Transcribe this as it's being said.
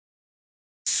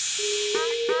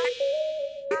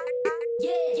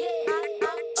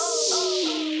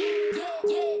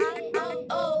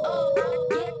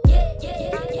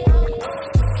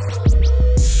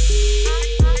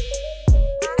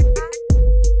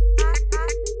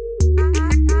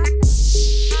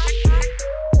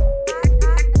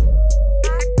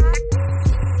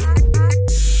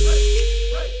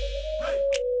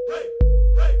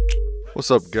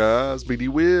What's up guys, BD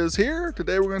Wiz here.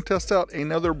 Today we're going to test out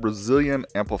another Brazilian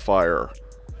amplifier.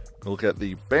 Look at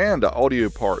the Banda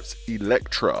Audioparts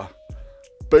Electra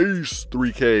Bass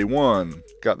 3K1.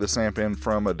 Got this amp in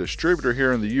from a distributor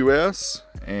here in the US,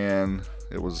 and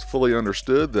it was fully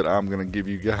understood that I'm going to give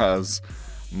you guys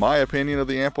my opinion of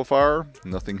the amplifier.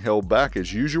 Nothing held back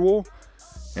as usual,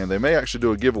 and they may actually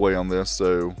do a giveaway on this,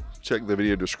 so check the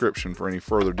video description for any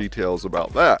further details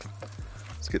about that.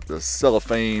 Let's get the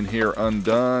cellophane here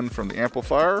undone from the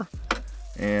amplifier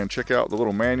and check out the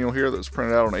little manual here that was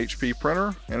printed out on an HP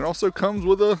printer, and it also comes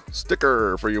with a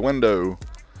sticker for your window.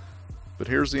 But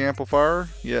here's the amplifier.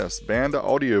 Yes, Banda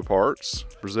Audioparts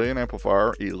Brazilian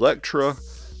amplifier Electra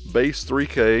Bass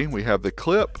 3K. We have the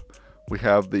clip, we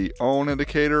have the on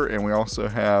indicator, and we also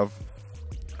have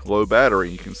low battery.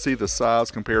 You can see the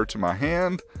size compared to my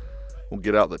hand. We'll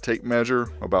get out the tape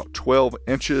measure, about 12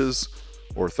 inches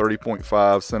or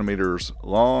 30.5 centimeters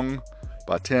long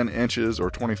by 10 inches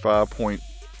or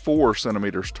 25.4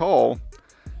 centimeters tall.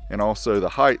 And also the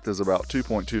height is about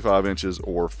 2.25 inches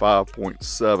or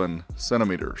 5.7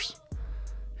 centimeters.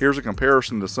 Here's a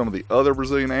comparison to some of the other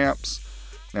Brazilian amps.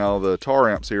 Now the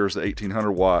Taramps here is the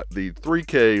 1800 watt. The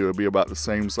 3K would be about the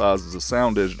same size as the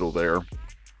SounDigital there.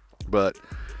 But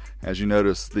as you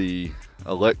notice, the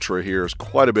Electra here is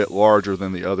quite a bit larger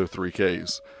than the other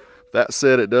 3Ks. That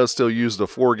said, it does still use the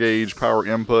 4-gauge power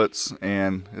inputs,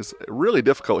 and it's really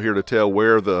difficult here to tell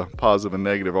where the positive and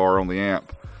negative are on the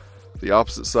amp. The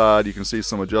opposite side, you can see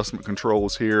some adjustment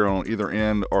controls here on either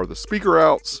end are the speaker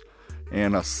outs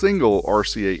and a single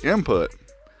RCA input.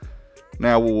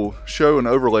 Now we'll show an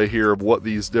overlay here of what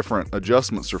these different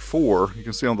adjustments are for. You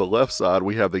can see on the left side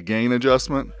we have the gain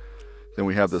adjustment, then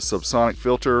we have the subsonic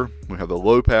filter, we have the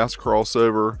low pass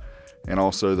crossover, and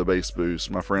also the bass boost.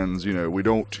 My friends, you know, we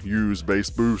don't use bass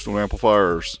boost on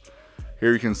amplifiers.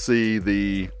 Here you can see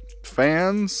the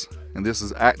fans, and this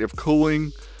is active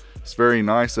cooling. It's very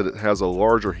nice that it has a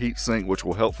larger heat sink, which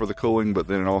will help for the cooling, but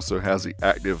then it also has the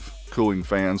active cooling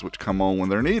fans, which come on when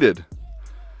they're needed.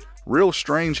 Real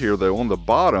strange here though, on the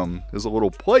bottom is a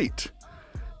little plate,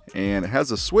 and it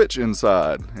has a switch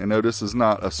inside. And notice this is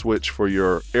not a switch for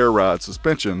your air ride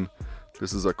suspension.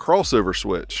 This is a crossover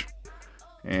switch.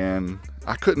 And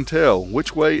I couldn't tell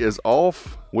which way is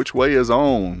off, which way is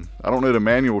on. I don't know, the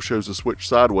manual shows the switch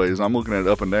sideways. I'm looking at it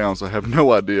up and down, so I have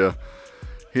no idea.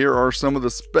 Here are some of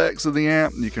the specs of the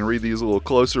amp. You can read these a little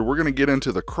closer. We're going to get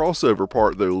into the crossover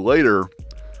part though later,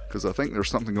 because I think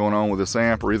there's something going on with this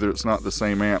amp, or either it's not the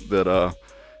same amp that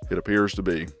it appears to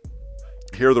be.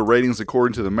 Here are the ratings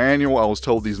according to the manual. I was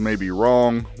told these may be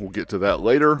wrong. We'll get to that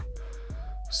later.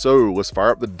 So let's fire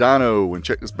up the dyno and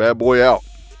check this bad boy out.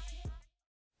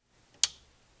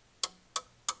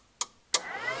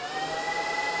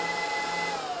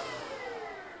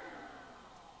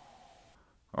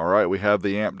 Alright, we have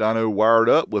the amp dyno wired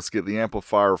up. Let's get the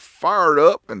amplifier fired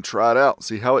up and try it out,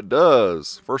 see how it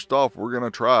does. First off, we're going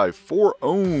to try 4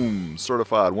 ohms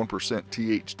certified 1%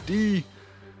 THD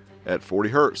at 40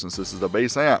 hertz, since this is a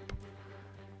bass amp.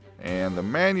 And the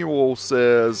manual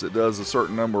says it does a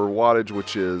certain number of wattage,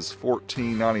 which is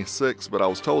 1496, but I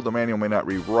was told the manual may not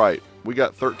be right. We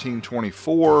got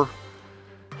 1324.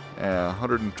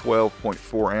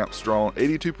 112.4 amps drawn,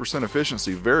 82%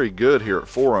 efficiency, very good here at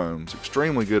 4 ohms,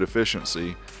 extremely good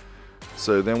efficiency.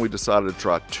 So then we decided to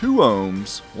try 2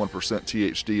 ohms, 1%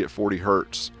 THD at 40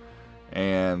 hertz,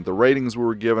 and the ratings we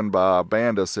were given by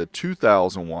Banda said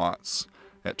 2000 watts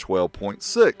at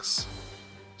 12.6.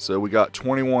 So we got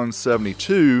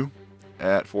 2172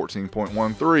 at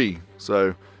 14.13,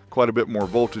 so quite a bit more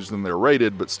voltage than they're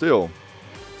rated, but still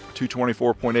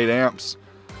 224.8 amps.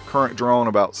 Current drawn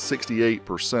about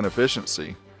 68%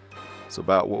 efficiency. It's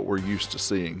about what we're used to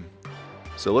seeing.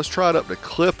 So let's try it up to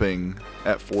clipping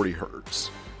at 40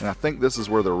 hertz. And I think this is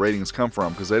where the ratings come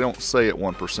from, because they don't say at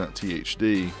 1%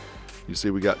 THD. You see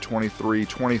we got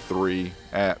 2323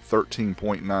 at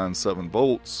 13.97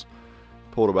 volts.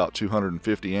 Pulled about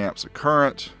 250 amps of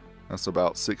current. That's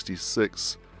about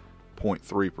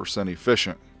 66.3%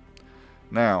 efficient.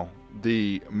 Now,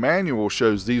 the manual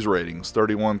shows these ratings,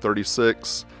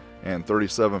 3136 and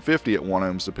 3750 at 1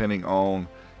 ohms, depending on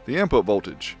the input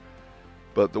voltage.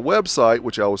 But the website,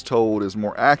 which I was told is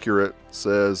more accurate,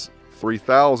 says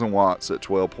 3000 watts at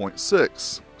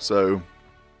 12.6. So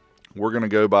we're going to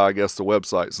go by, I guess, the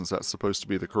website, since that's supposed to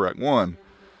be the correct one.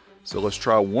 So let's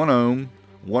try 1 ohm,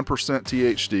 1%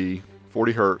 THD,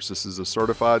 40 hertz. This is a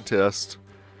certified test.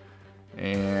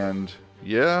 And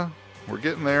yeah, we're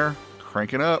getting there.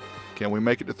 Cranking up. Can we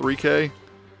make it to 3K?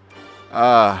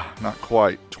 Not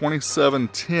quite.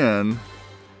 2710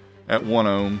 at 1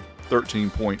 ohm,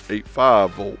 13.85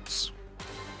 volts.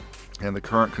 and the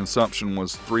current consumption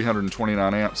was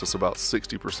 329 amps. That's about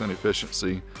 60%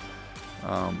 efficiency.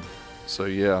 So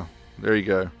yeah, there you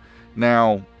go.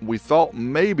 Now, we thought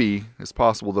maybe it's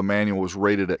possible the manual was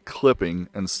rated at clipping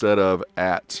instead of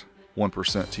at 1%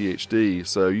 THD.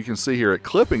 So you can see here at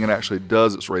clipping, it actually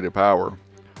does its rated power.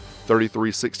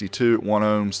 3362 at 1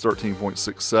 ohms,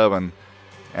 13.67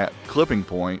 at clipping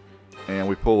point. And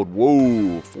we pulled,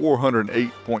 whoa,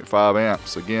 408.5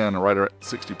 amps. Again, right at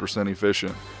 60%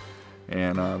 efficient.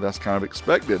 And that's kind of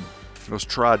expected. Let's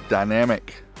try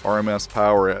dynamic RMS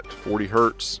power at 40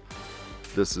 hertz.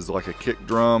 This is like a kick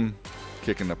drum,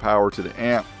 kicking the power to the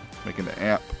amp, making the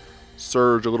amp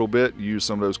surge a little bit. Use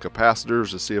some of those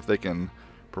capacitors to see if they can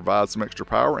provide some extra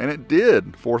power, and it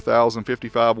did.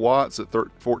 4,055 watts at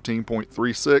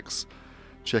 14.36.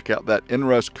 Check out that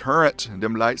inrush current, and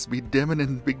them lights be dimming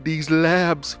in Big D's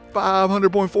labs.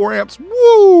 500.4 amps.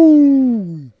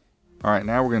 Woo! All right,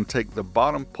 now we're going to take the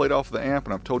bottom plate off the amp,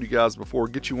 and I've told you guys before,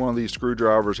 get you one of these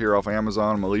screwdrivers here off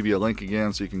Amazon. I'm going to leave you a link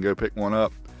again so you can go pick one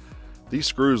up. These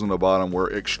screws on the bottom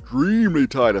were extremely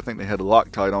tight. I think they had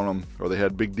Loctite on them, or they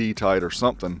had Big D tight or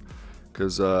something.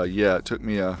 Because, yeah, it took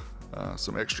me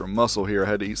some extra muscle here. I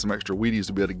had to eat some extra Wheaties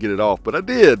to be able to get it off, but I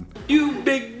did. You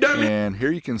big dummy! And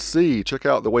here you can see, check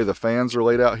out the way the fans are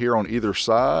laid out here on either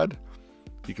side.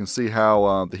 You can see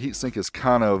how the heatsink is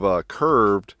kind of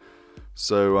curved.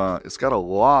 So it's got a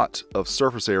lot of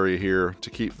surface area here to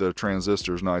keep the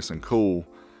transistors nice and cool.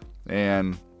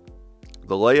 And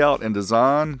the layout and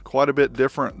design, quite a bit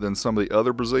different than some of the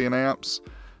other Brazilian amps,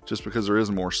 just because there is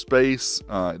more space.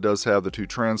 It does have the two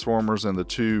transformers and the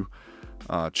two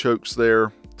chokes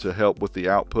there to help with the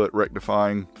output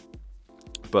rectifying.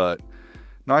 But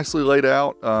nicely laid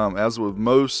out, as with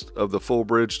most of the full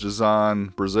bridge design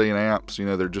Brazilian amps. You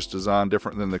know, they're just designed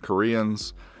different than the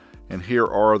Koreans. And here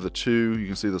are the two. You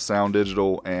can see the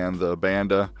SounDigital and the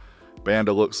Banda.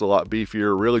 Banda looks a lot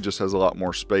beefier, really just has a lot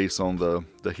more space on the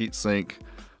heatsink,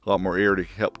 a lot more air to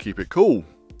help keep it cool.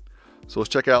 So let's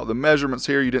check out the measurements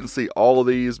here. You didn't see all of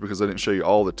these because I didn't show you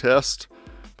all the tests,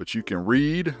 but you can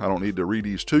read. I don't need to read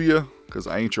these to you because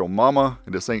I ain't your mama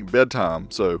and this ain't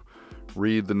bedtime. So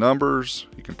read the numbers.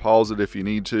 You can pause it if you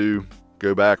need to,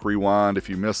 go back, rewind if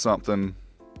you missed something.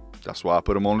 That's why I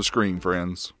put them on the screen,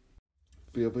 friends.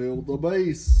 Feel the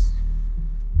bass.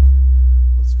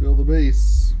 Let's feel the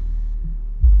bass.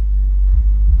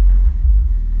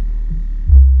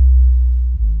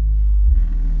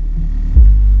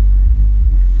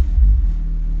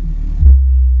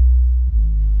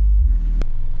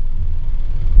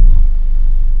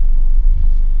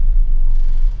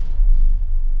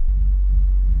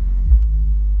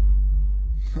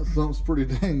 That sounds pretty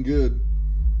dang good.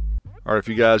 Alright, if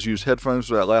you guys use headphones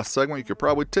for that last segment, you could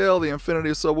probably tell the Infinity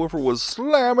subwoofer was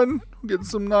slamming, getting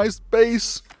some nice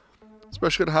bass,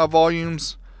 especially at high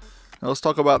volumes. Now let's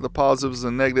talk about the positives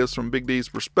and negatives from Big D's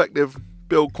perspective.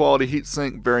 Build quality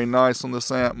heatsink, very nice on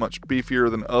this amp, much beefier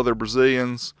than other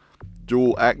Brazilians.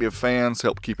 Dual active fans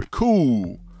help keep it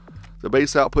cool. The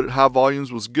bass output at high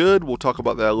volumes was good. We'll talk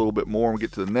about that a little bit more when we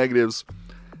get to the negatives.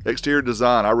 Exterior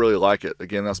design, I really like it.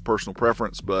 Again, that's personal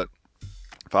preference, but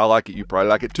if I like it, you probably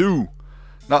like it too.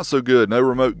 Not so good. No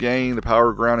remote gain. The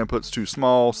power ground input's too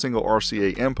small. Single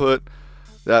RCA input.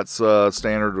 That's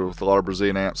standard with a lot of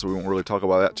Brazilian amps, so we won't really talk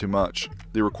about that too much.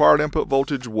 The required input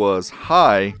voltage was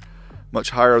high,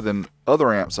 much higher than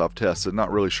other amps I've tested.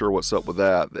 Not really sure what's up with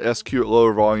that. The SQ at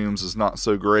lower volumes is not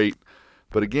so great.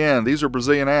 But again, these are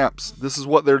Brazilian amps. This is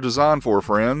what they're designed for,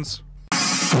 friends.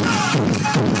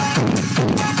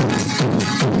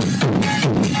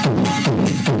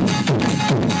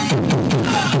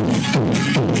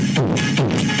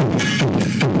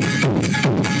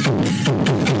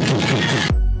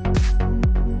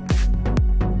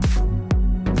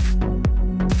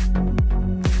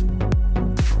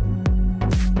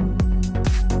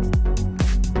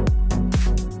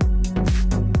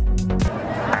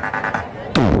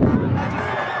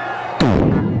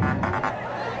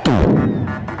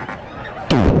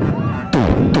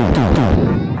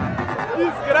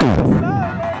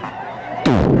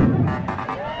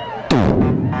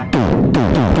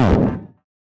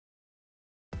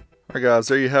 Alright guys,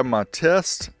 there you have my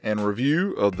test and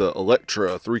review of the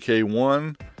Electra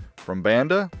 3K1 from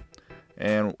Banda.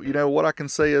 And you know what I can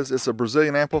say is it's a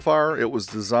Brazilian amplifier. It was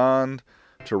designed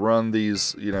to run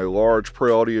these, you know, large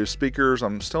pro audio speakers.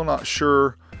 I'm still not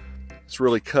sure it's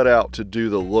really cut out to do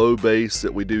the low bass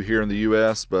that we do here in the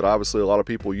US, but obviously a lot of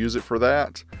people use it for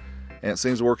that. And it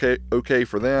seems to work okay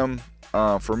for them.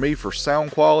 For me, for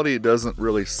sound quality, it doesn't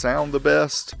really sound the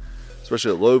best,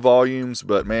 especially at low volumes,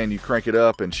 but man, you crank it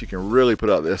up and she can really put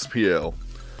out the SPL.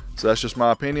 So that's just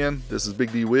my opinion. This is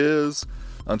Big D Wiz.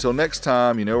 Until next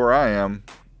time, you know where I am.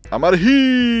 I'm out of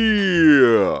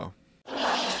here.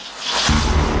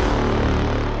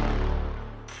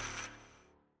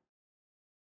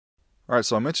 Alright,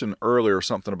 so I mentioned earlier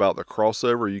something about the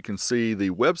crossover. You can see the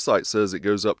website says it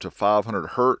goes up to 500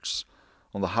 hertz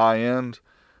on the high end,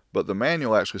 but the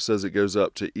manual actually says it goes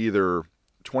up to either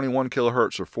 21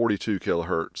 kilohertz or 42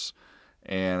 kilohertz.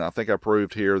 And I think I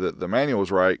proved here that the manual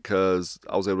was right because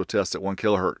I was able to test at 1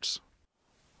 kilohertz.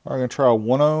 Alright, I'm going to try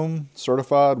 1 ohm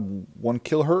certified 1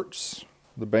 kilohertz,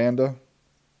 the Banda.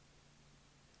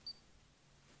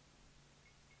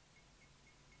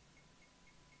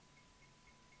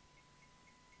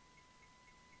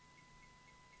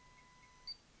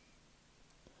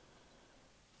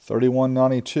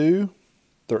 $31.92,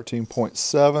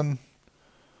 13.7,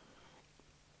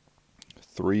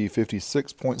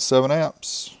 356.7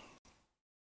 amps.